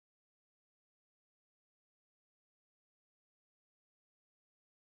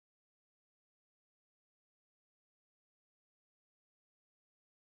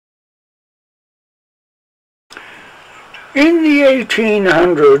In the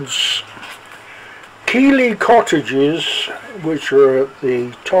 1800s, Keeley cottages, which are at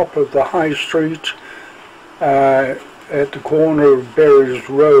the top of the High Street at the corner of Berries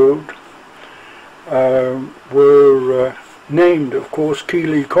Road, were named, of course,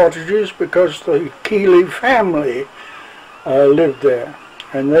 Keeley cottages because the Keeley family lived there,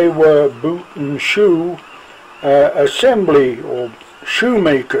 and they were boot and shoe assembly or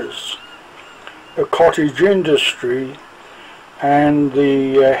shoemakers, a cottage industry, and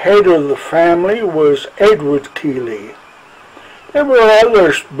the head of the family was Edward Keeley. There were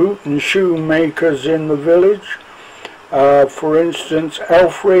other boot and shoe makers in the village. For instance,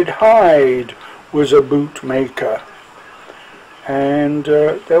 Alfred Hyde was a boot maker, and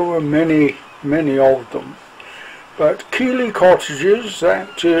there were many of them. But Keeley cottages,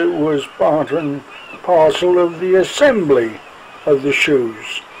 that was part and parcel of the assembly of the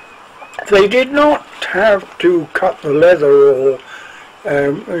shoes. They did not have to cut the leather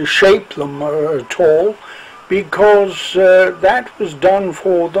or shape them at all, because that was done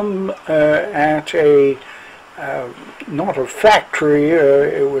for them at a not a factory,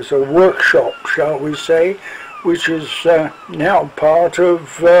 it was a workshop, shall we say, which is now part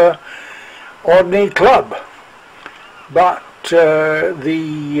of Odney Club. But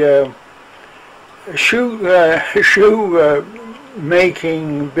the shoe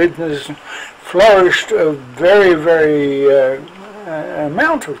making business flourished a very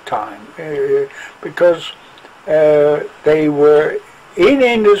amount of time because they were in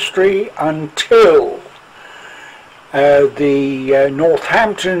industry until the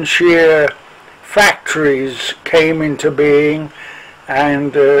Northamptonshire factories came into being,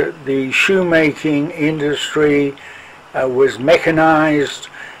 and the shoemaking industry was mechanized,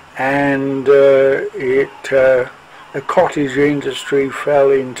 and the cottage industry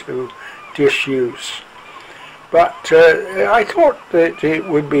fell into disuse. But I thought that it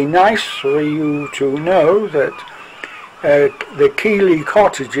would be nice for you to know that the Keeley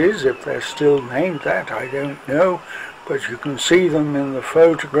cottages, if they're still named that, I don't know, but you can see them in the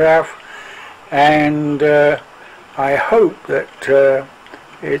photograph, and I hope that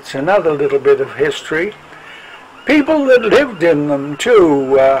it's another little bit of history. People that lived in them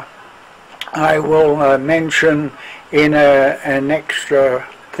too, I will mention in an extra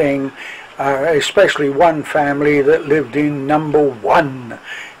thing, especially one family that lived in number 1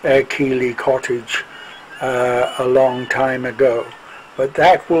 Keeley cottage a long time ago. But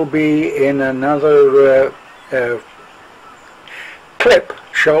that will be in another clip,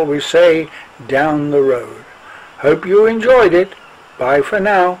 shall we say, down the road. Hope you enjoyed it. Bye for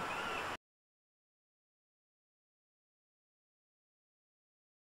now.